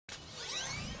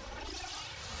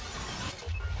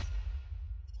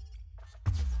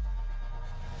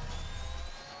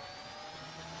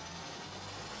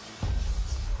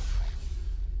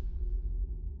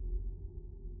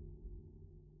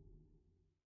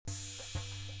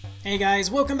Hey guys,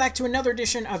 welcome back to another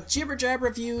edition of Jibber Jab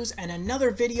Reviews and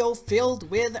another video filled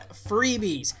with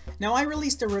freebies. Now I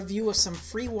released a review of some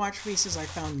free watch faces I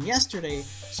found yesterday,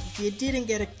 so if you didn't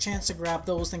get a chance to grab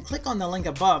those, then click on the link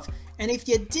above. And if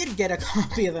you did get a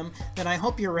copy of them, then I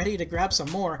hope you're ready to grab some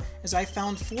more, as I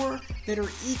found 4 that are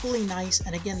equally nice,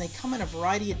 and again they come in a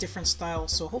variety of different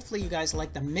styles, so hopefully you guys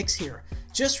like the mix here.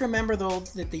 Just remember though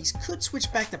that these could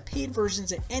switch back to paid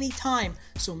versions at any time,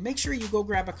 so make sure you go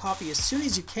grab a copy as soon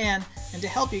as you can, and to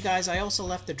help you guys I also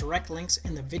left the direct links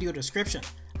in the video description.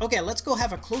 Okay, let's go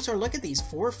have a closer look at these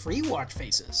 4 free watch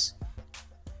faces.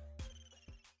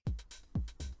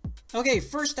 Okay,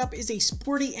 first up is a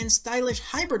sporty and stylish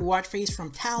hybrid watch face from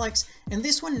Talex, and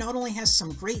this one not only has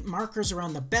some great markers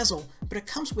around the bezel, but it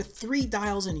comes with 3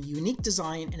 dials in a unique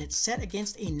design, and it's set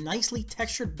against a nicely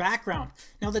textured background.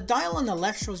 Now the dial on the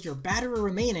left shows your battery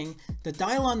remaining, the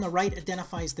dial on the right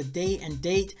identifies the day and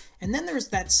date, and then there's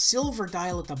that silver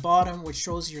dial at the bottom which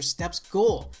shows your steps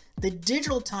goal. The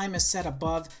digital time is set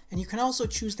above, and you can also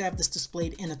choose to have this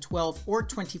displayed in a 12 or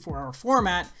 24-hour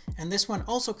format, and this one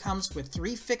also comes with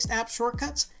 3 fixed app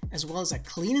shortcuts as well as a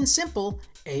clean and simple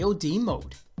AOD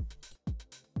mode.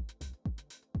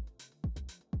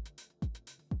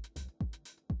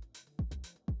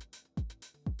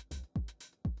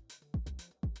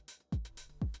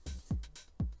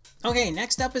 Okay,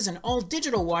 next up is an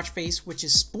all-digital watch face, which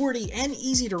is sporty and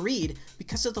easy to read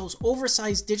because of those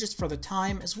oversized digits for the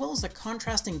time, as well as the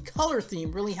contrasting color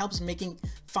theme really helps making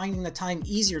finding the time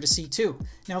easier to see too.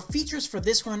 Now features for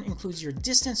this one includes your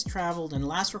distance traveled and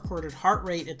last recorded heart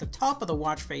rate at the top of the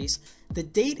watch face, the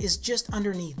date is just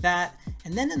underneath that,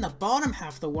 and then in the bottom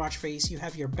half of the watch face you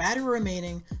have your battery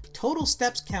remaining, total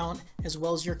steps count, as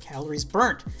well as your calories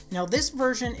burnt. Now this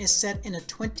version is set in a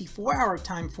 24-hour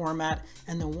time format,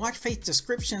 and the watch face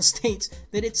description states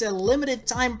that it's a limited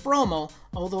time promo,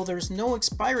 although there's no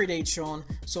expiry date shown,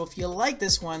 so if you like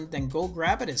this one, then go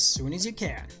grab it as soon as you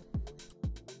can.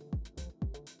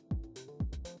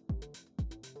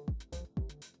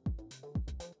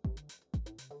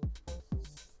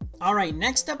 Alright,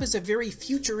 next up is a very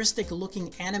futuristic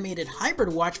looking animated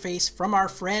hybrid watch face from our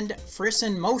friend Friss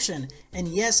in Motion. And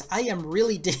yes, I am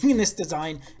really digging this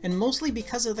design, and mostly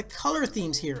because of the color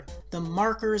themes here. The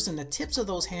markers and the tips of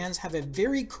those hands have a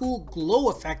very cool glow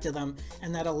effect to them,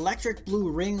 and that electric blue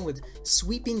ring with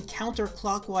sweeping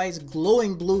counterclockwise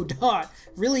glowing blue dot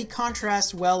really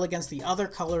contrasts well against the other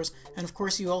colors, and of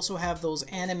course you also have those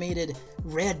animated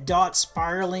red dots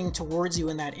spiraling towards you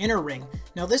in that inner ring.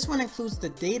 Now this one includes the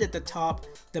date at the top,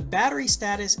 the battery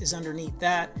status is underneath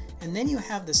that, and then you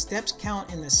have the steps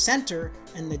count in the center,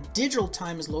 and the digital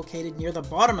time is located near the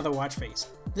bottom of the watch face.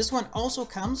 This one also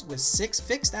comes with 6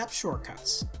 fixed app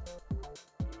shortcuts.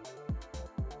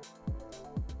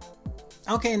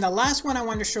 Okay, and the last one I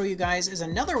wanted to show you guys is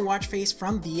another watch face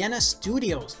from Vienna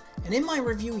Studios. And in my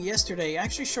review yesterday, I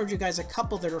actually showed you guys a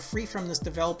couple that are free from this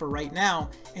developer right now,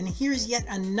 and here's yet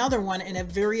another one in a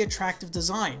very attractive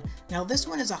design. Now this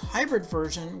one is a hybrid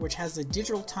version which has the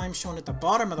digital time shown at the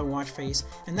bottom of the watch face,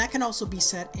 and that can also be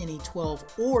set in a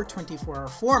 12 or 24-hour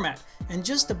format. And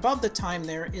just above the time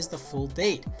there is the full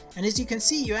date. And as you can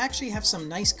see, you actually have some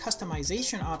nice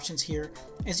customization options here,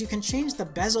 as you can change the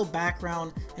bezel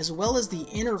background as well as the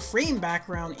inner frame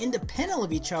background independent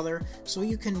of each other, so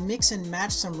you can mix and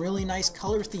match some really nice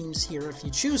color themes here if you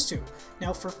choose to.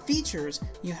 Now for features,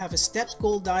 you have a steps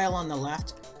goal dial on the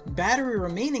left, battery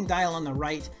remaining dial on the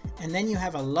right, and then you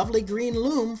have a lovely green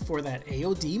lume for that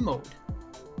AOD mode.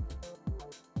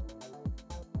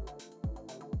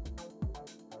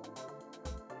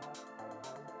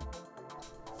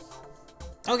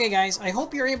 Okay guys, I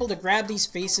hope you're able to grab these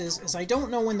faces, as I don't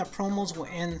know when the promos will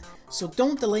end, so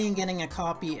don't delay in getting a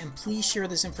copy, and please share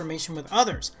this information with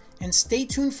others. And stay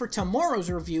tuned for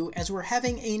tomorrow's review, as we're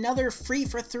having another free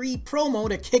for 3 promo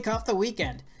to kick off the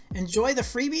weekend. Enjoy the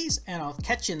freebies, and I'll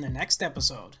catch you in the next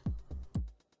episode.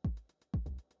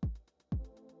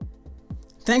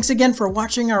 Thanks again for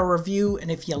watching our review, and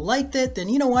if you liked it, then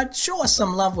you know what, show us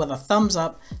some love with a thumbs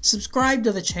up, subscribe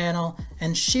to the channel,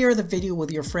 and share the video with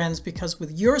your friends, because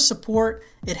with your support,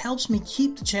 it helps me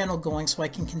keep the channel going so I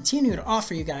can continue to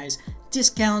offer you guys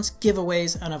discounts,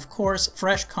 giveaways, and of course,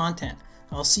 fresh content.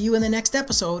 I'll see you in the next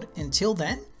episode. Until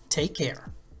then, take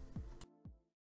care.